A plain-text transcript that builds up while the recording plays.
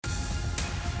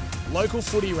Local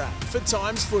footy wrap for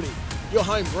Times Footy, your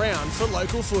home ground for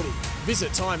local footy. Visit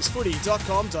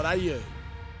timesfooty.com.au.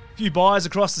 Few buys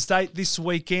across the state this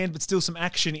weekend, but still some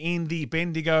action in the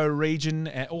Bendigo region.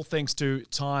 All thanks to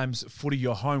Times Footy,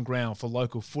 your home ground for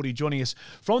local footy. Joining us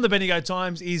from the Bendigo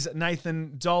Times is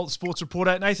Nathan Dole, sports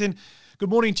reporter. Nathan, good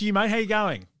morning to you, mate. How are you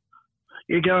going?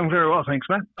 You're going very well, thanks,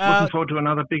 Matt. Looking forward to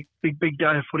another big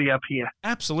day of footy up here.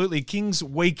 Absolutely. Kings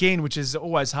weekend, which is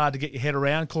always hard to get your head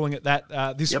around, calling it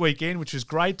that this weekend, which is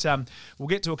great. We'll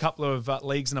get to a couple of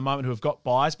leagues in a moment who have got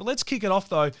buys, but let's kick it off,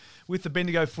 though, with the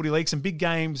Bendigo Footy League. Some big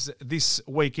games this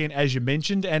weekend, as you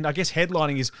mentioned, and I guess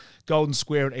headlining is Golden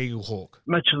Square and Eagle Hawk.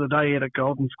 Match of the day at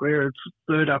Golden Square. It's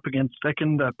third up against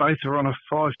second. Both are on a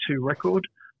 5-2 record.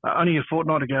 Only a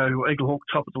fortnight ago, Eagle Hawk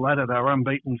top of the ladder. They were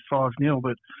unbeaten 5-0,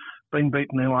 but been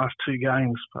beaten their last two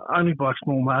games, only by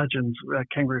small margins.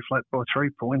 Kangaroo Flat by 3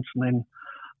 points, and then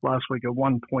last week a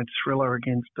 1 point thriller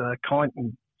against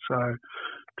Kyneton. So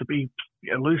to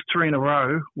lose three in a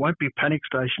row won't be panic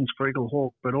stations for Eagle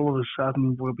Hawk, but all of a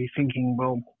sudden we'll be thinking,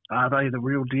 well, are they the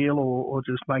real deal or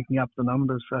just making up the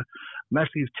numbers?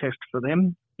 Massive test for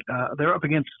them. They're up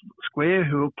against Square,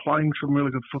 who are playing some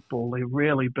really good football. They're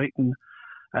rarely beaten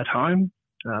at home.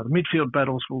 The midfield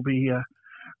battles will be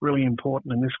really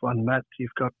important in this one, Matt. You've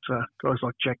got guys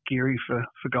like Jack Geary for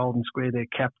Golden Square, their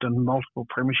captain, multiple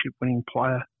premiership winning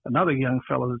player. Another young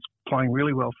fella that's playing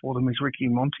really well for them is Ricky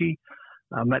Monty.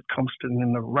 Matt Compston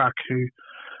in the ruck, who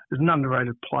is an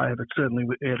underrated player, but certainly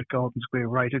out at Golden Square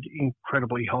rated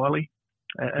incredibly highly.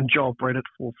 And Joel Brett at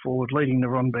full forward, leading the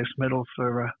Ron Best medal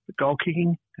for goal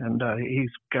kicking, and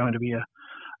he's going to be a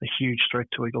huge threat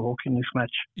to Eagle Hawk in this match.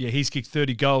 Yeah, he's kicked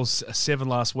 30 goals, 7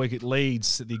 last week at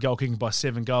Leeds, the goal kicking by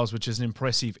 7 goals, which is an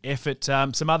impressive effort.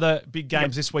 Some other big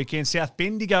games this weekend. South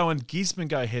Bendigo and Gisborne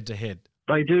go head-to-head.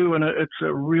 They do, and it's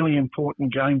a really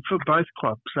important game for both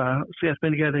clubs. South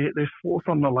Bendigo, they're fourth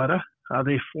on the ladder.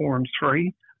 They're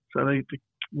 4-3, so they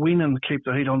win and keep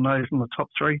the heat on those in the top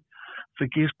three. For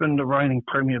Gisborne, the reigning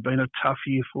premier, been a tough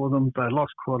year for them. They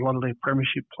lost quite a lot of their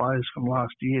premiership players from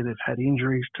last year. They've had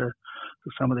injuries to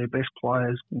some of their best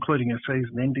players, including a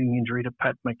season-ending injury to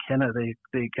Pat McKenna,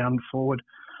 their gun forward.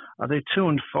 They're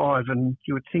 2-5, and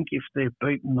you would think if they're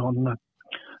beaten on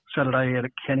Saturday out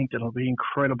at Kennington, it'll be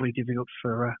incredibly difficult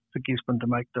for Gisborne to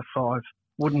make the 5.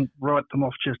 Wouldn't write them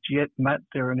off just yet, Matt.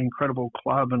 They're an incredible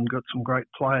club and got some great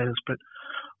players, but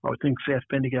I would think South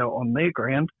Bendigo on their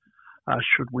ground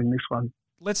should win this one.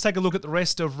 Let's take a look at the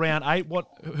rest of round 8.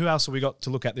 Who else have we got to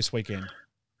look at this weekend?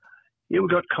 Yeah, we've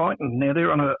got Kyneton. Now,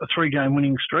 they're on a 3-game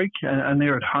winning streak, and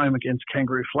they're at home against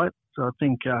Kangaroo Flat. So I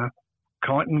think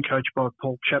Kyneton, coached by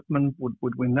Paul Chapman,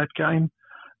 would win that game.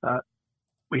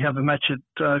 We have a match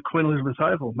at Queen Elizabeth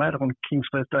Oval, Matt, on King's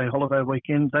Birthday holiday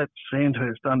weekend. That's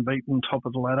Sandhurst, unbeaten, top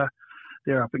of the ladder.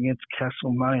 They're up against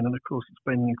Castlemaine, and of course it's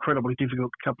been an incredibly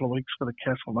difficult couple of weeks for the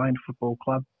Castlemaine Football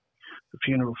Club. The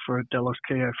funeral for Dallas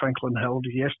Keogh Franklin held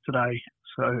yesterday.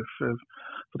 So for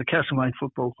the Castlemaine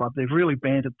Football Club, they've really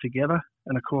banded together.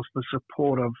 And of course, the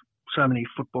support of so many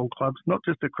football clubs, not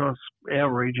just across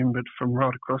our region, but from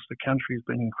right across the country, has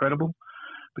been incredible.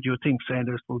 But you would think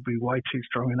Sandhurst would be way too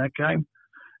strong in that game.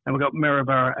 And we've got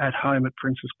Maryborough at home at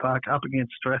Princes Park up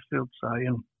against Strathfield.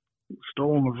 So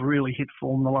Storm have really hit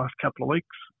form the last couple of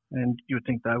weeks, and you would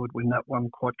think they would win that one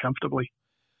quite comfortably.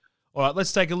 All right,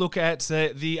 let's take a look at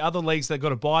the other leagues that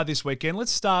got a bye this weekend.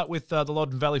 Let's start with the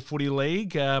Loddon Valley Footy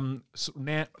League. Now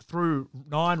through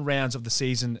 9 rounds of the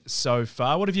season so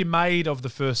far, what have you made of the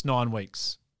first 9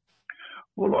 weeks?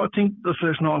 Well, I think the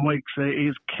first 9 weeks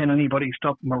is, can anybody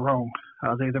stop them wrong?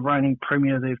 They're the reigning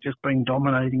premier. They've just been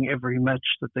dominating every match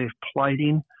that they've played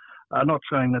in. Not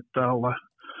saying that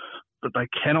that they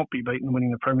cannot be beaten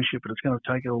winning the premiership, but it's going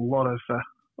to take a lot of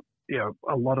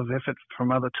effort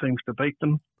from other teams to beat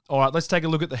them. All right, let's take a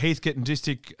look at the Heathcote and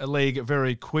District League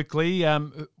very quickly.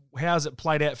 How's it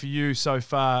played out for you so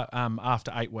far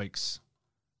after 8 weeks?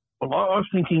 Well, I was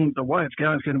thinking the way it's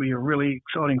going is going to be a really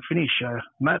exciting finish.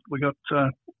 Matt, we got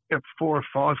 4 or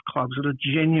 5 clubs that are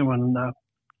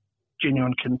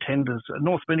genuine contenders.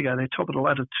 North Bendigo, they're top of the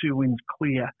ladder, 2 wins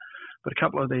clear, but a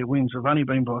couple of their wins have only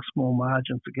been by small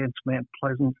margins against Mount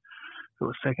Pleasant, who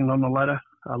are second on the ladder.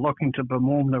 Lockington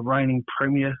Bermorm, the reigning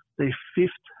premier, they're 5th,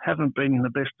 haven't been in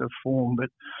the best of form, but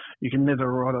you can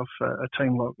never write off a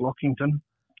team like Lockington.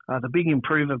 The big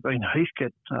improver being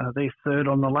Heathcote. They're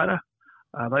 3rd on the ladder.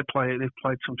 They've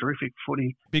played some terrific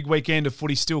footy. Big weekend of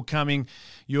footy still coming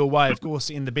your way, of course,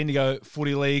 in the Bendigo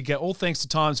Footy League. All thanks to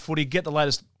Times Footy. Get the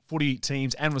latest footy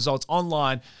teams and results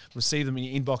online. Receive them in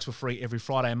your inbox for free every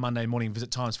Friday and Monday morning. Visit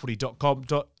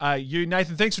timesfooty.com.au.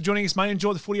 Nathan, thanks for joining us, mate.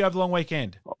 Enjoy the footy over the long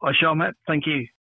weekend. I shall, Matt. Thank you.